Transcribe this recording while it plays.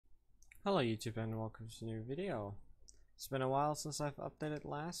Hello YouTube and welcome to a new video. It's been a while since I've updated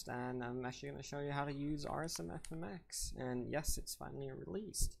last, and I'm actually going to show you how to use RSM FMX. And yes, it's finally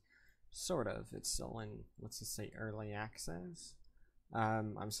released. Sort of. It's still in, let's just say, early access.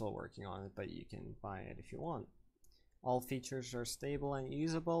 I'm still working on it, but you can buy it if you want. All features are stable and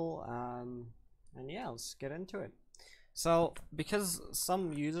usable, and yeah, let's get into it. So, because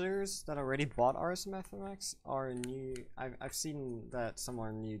some users that already bought RSM FMX are new, I've seen that some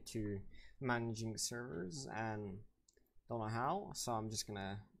are new to managing servers and don't know how, so I'm just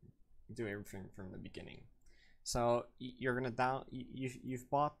gonna do everything from the beginning. So you're gonna you've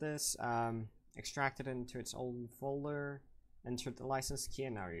bought this, extracted it into its own folder, entered the license key,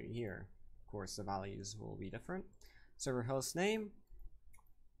 and now you're here. Of course, the values will be different. Server host name.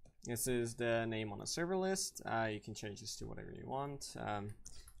 This is the name on the server list. You can change this to whatever you want.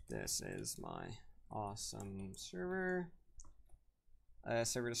 This is my awesome server.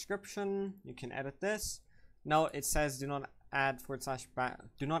 Server description. You can edit this. No, it says do not add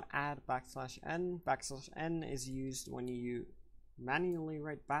do not add \n. \n is used when you manually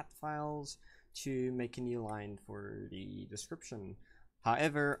write bat files to make a new line for the description.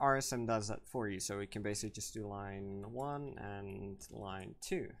 However, RSM does that for you, so we can basically just do line 1 and line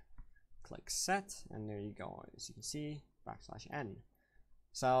 2. Click set, and there you go. As you can see, \n.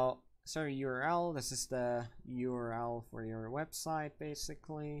 So server URL, this is the URL for your website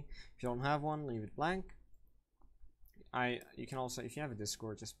basically. If you don't have one, leave it blank. You can also, if you have a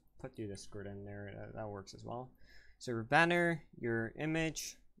Discord, just put your Discord in there. That works as well. Server banner, your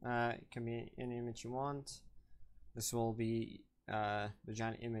image, it can be any image you want. This will be the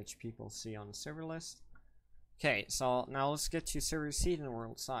giant image people see on the server list. Okay, so now let's get to server seed and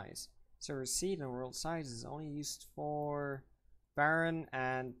world size. Server seed and world size is only used for barren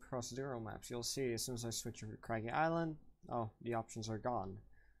and procedural maps. You'll see as soon as I switch over to Craggy Island, oh, the options are gone.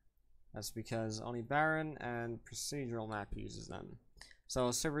 That's because only barren and procedural map uses them. So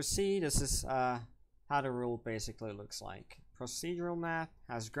server seed, this is how the rule basically looks like. Procedural map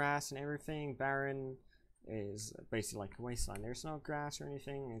has grass and everything. Barren is basically like a wasteland. There's no grass or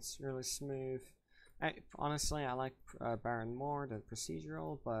anything. It's really smooth. Honestly, I like barren more than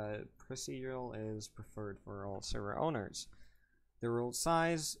procedural, but procedural is preferred for all server owners. The rule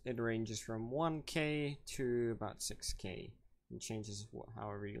size, it ranges from 1k to about 6k. It changes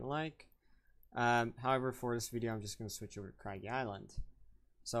however you like. However, for this video, I'm just going to switch over to Craggy Island.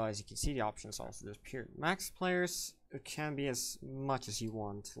 So as you can see, the options also disappeared. Max players, it can be as much as you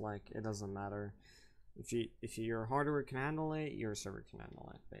want. Like, it doesn't matter. If your hardware can handle it, your server can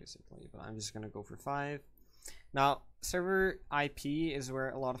handle it, basically. But I'm just gonna go for 5. Now, server IP is where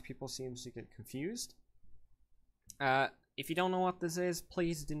a lot of people seem to get confused. If you don't know what this is,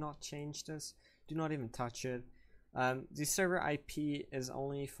 please do not change this. Do not even touch it. The server IP is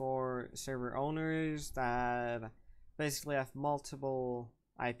only for server owners that basically have multiple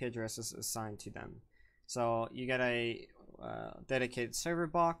IP addresses assigned to them. So you get a dedicated server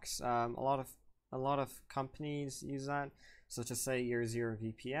box. A lot of companies use that, such as say your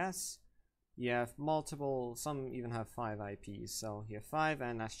 0VPS. You have multiple, some even have 5 IPs, so you have 5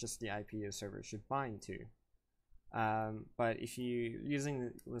 and that's just the IP your server should bind to. But if you're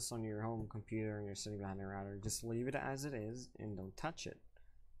using this on your home computer and you're sitting behind a router, just leave it as it is and don't touch it.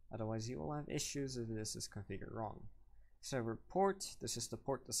 Otherwise you will have issues if this is configured wrong. Server port, this is the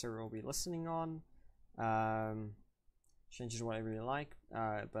port the server will be listening on. Change it to whatever you like,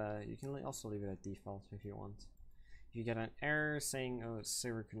 but you can also leave it at default if you want. If you get an error saying, oh, the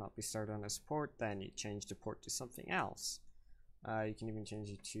server could not be started on this port, then you change the port to something else. You can even change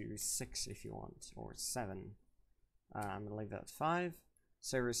it to 6 if you want, or 7. I'm going to leave that at 5.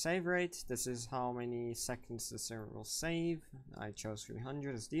 Server save rate, this is how many seconds the server will save. I chose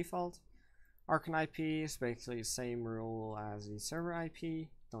 300 as default. Archon IP is basically the same rule as the server IP.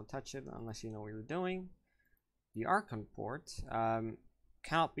 Don't touch it unless you know what you're doing. The Archon port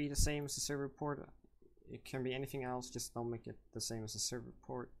cannot be the same as the server port. It can be anything else, just don't make it the same as the server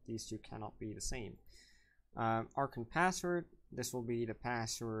port. These two cannot be the same. Archon password, this will be the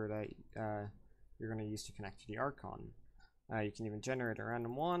password that you're going to use to connect to the Archon. You can even generate a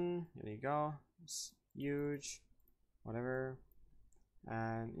random one. There you go. It's huge. Whatever.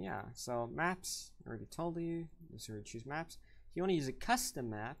 And yeah, so maps, I already told you. This is where you choose maps. If you want to use a custom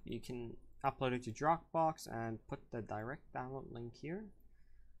map, you can upload it to Dropbox and put the direct download link here.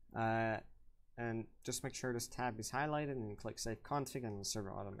 And just make sure this tab is highlighted and click Save Config, and the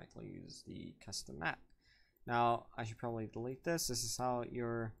server automatically uses the custom map. Now, I should probably delete this. This is how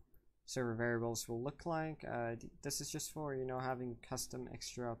your server variables will look like. This is just for, you know, having custom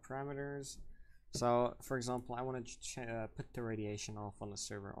extra parameters. So for example, I want to put the radiation off on the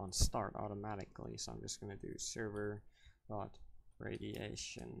server on start automatically, so I'm just going to do server dot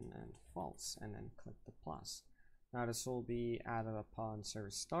radiation and false, and then click the plus. Now this will be added upon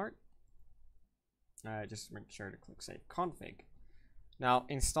server start. Just make sure to click save config. Now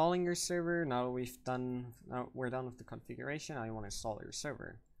installing your server, now we're done with the configuration. I want to install your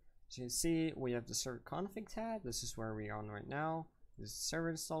server. As you can see, we have the server config tab. This is where we are on right now. This is the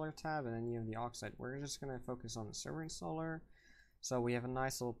server installer tab, and then you have the Oxide. We're just going to focus on the server installer. So we have a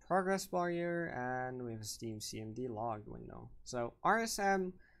nice little progress bar here, and we have a Steam CMD logged window. So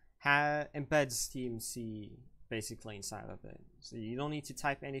RSM embeds Steam C basically inside of it. So you don't need to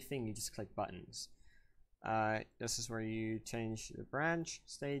type anything, you just click buttons. This is where you change the branch,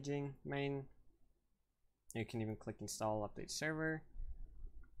 staging, main. You can even click install update server.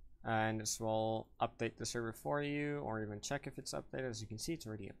 And this will update the server for you, or even check if it's updated. As you can see, it's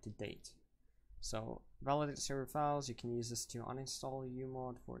already up to date. So validate the server files. You can use this to uninstall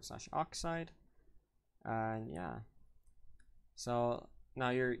umod/oxide, and yeah. So now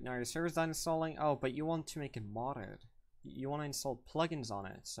your server's done installing. Oh, but you want to make it modded. You want to install plugins on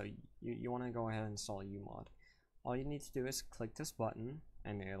it. So you want to go ahead and install umod. All you need to do is click this button,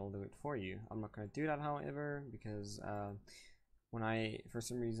 and it'll do it for you. I'm not going to do that, however, because for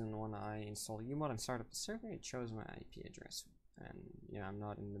some reason, when I install umod and start up the server, it shows my IP address, and yeah, I'm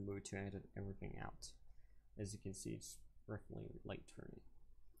not in the mood to edit everything out. As you can see, it's roughly late for me.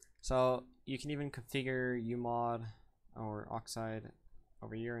 So you can even configure umod or oxide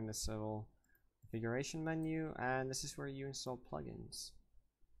over here in this little configuration menu, and this is where you install plugins.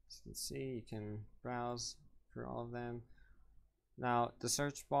 As you can see, you can browse for all of them. Now the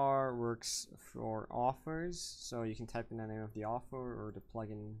search bar works for offers, so you can type in the name of the offer or the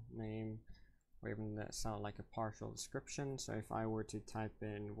plugin name, or even that sound like a partial description. So if I were to type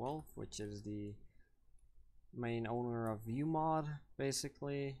in Wolf, which is the main owner of umod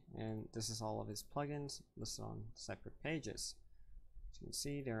basically, and this is all of his plugins listed on separate pages. As you can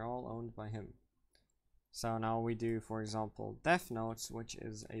see, they're all owned by him. So now we do, for example, Death Notes, which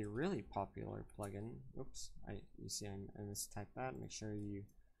is a really popular plugin. Oops, you see I mistyped that. Make sure you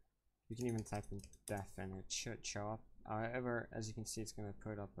can even type in death and it should show up. However, as you can see, it's going to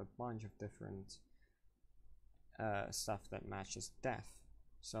put up a bunch of different stuff that matches death.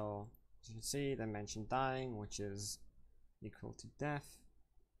 So as you can see, they mentioned dying, which is equal to death.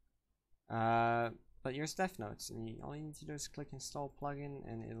 But here's Death Notes, and all you need to do is click install plugin,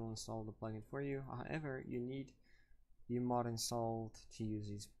 and it'll install the plugin for you. However, you need umod installed to use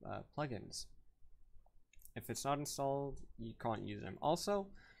these plugins. If it's not installed, you can't use them.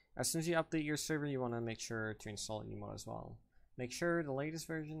 Also, as soon as you update your server, you want to make sure to install umod as well. Make sure the latest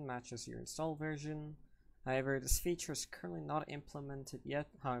version matches your install version. However, this feature is currently not implemented yet.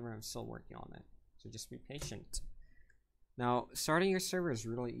 However, I'm still working on it, so just be patient. Now, starting your server is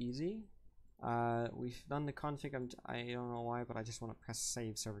really easy. We've done the config. I don't know why, but I just want to press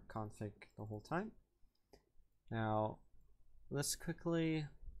save server config the whole time. Now, let's quickly,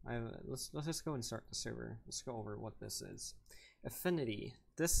 let's just go and start the server. Let's go over what this is. Affinity.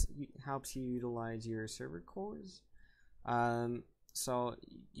 This helps you utilize your server cores. So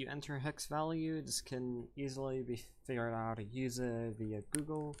you enter a hex value. This can easily be figured out how to use it via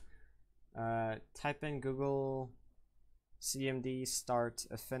Google. Type in Google CMD start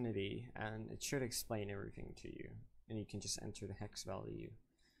Affinity, and it should explain everything to you, and you can just enter the hex value.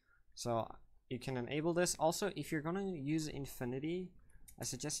 So you can enable this. Also, if you're going to use Infinity, I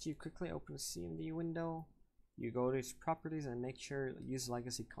suggest you quickly open the CMD window, you go to its properties, and make sure use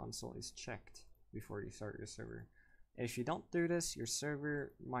legacy console is checked before you start your server. If you don't do this, your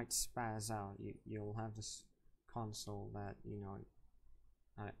server might spaz out. You'll have this console that, you know,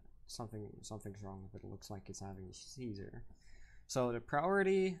 something's wrong with it. It looks like it's having a seizure. So the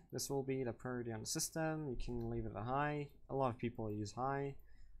priority, this will be the priority on the system. You can leave it at high. A lot of people use high,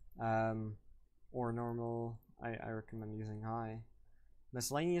 or normal. I recommend using high.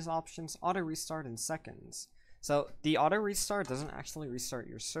 Miscellaneous options, auto restart in seconds. So the auto restart doesn't actually restart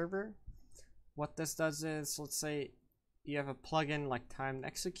your server. What this does is, let's say you have a plugin like timed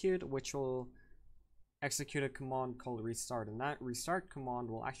execute, which will execute a command called restart, and that restart command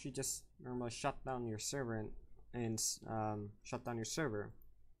will actually just normally shut down your server and shut down your server.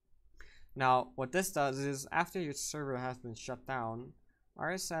 Now what this does is, after your server has been shut down,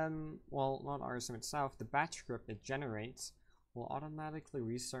 RSM, well, not RSM itself, the batch script it generates will automatically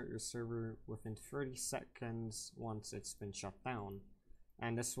restart your server within 30 seconds once it's been shut down,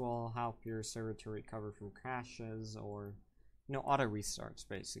 and this will help your server to recover from crashes or, you know, auto restarts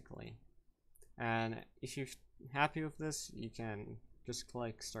basically. And if you're happy with this, you can just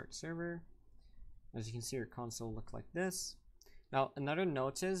click start server, As you can see, your console will look like this. Now, another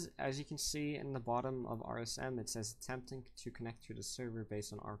note is, as you can see in the bottom of RSM, it says attempting to connect to the server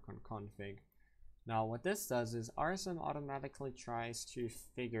based on Archon config. Now, what this does is RSM automatically tries to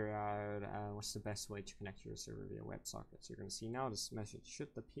figure out what's the best way to connect to your server via WebSockets. You're going to see now this message should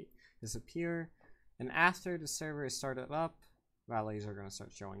disappear, and after the server is started up, values are going to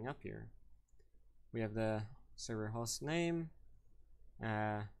start showing up here. We have the server host name,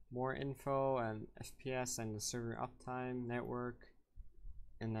 more info and FPS and the server uptime, network,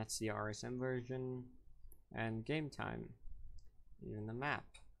 and that's the RSM version, and game time, even the map.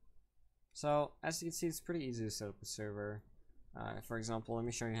 So as you can see, it's pretty easy to set up a server. For example, let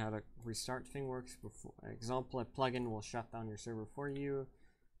me show you how the restart thing works. Before example, a plugin will shut down your server for you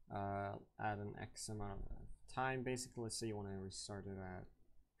at an X amount of time. Basically, let's say you want to restart it at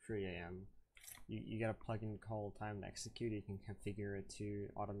 3 AM. You get a plugin called time to execute. You can configure it to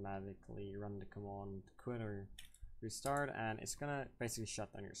automatically run the command quit or restart, and it's gonna basically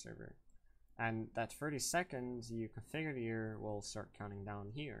shut down your server. And that 30 seconds you configured here will start counting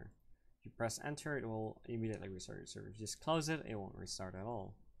down here. If you press enter, it will immediately restart your server. If you just close it, it won't restart at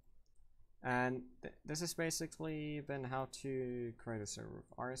all. And this has basically been how to create a server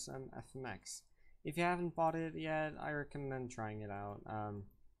with RSM FMX. If you haven't bought it yet, I recommend trying it out.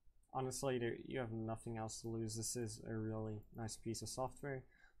 Honestly, you have nothing else to lose. This is a really nice piece of software.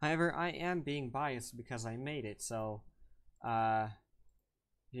 However, I am being biased because I made it, so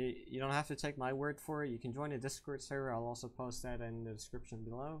you don't have to take my word for it. You can join a Discord server. I'll also post that in the description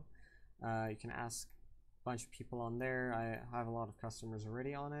below. You can ask a bunch of people on there. I have a lot of customers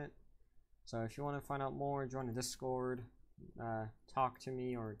already on it. So if you want to find out more, join a Discord, talk to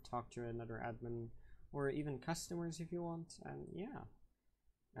me or talk to another admin, or even customers if you want. And yeah.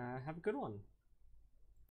 Have a good one.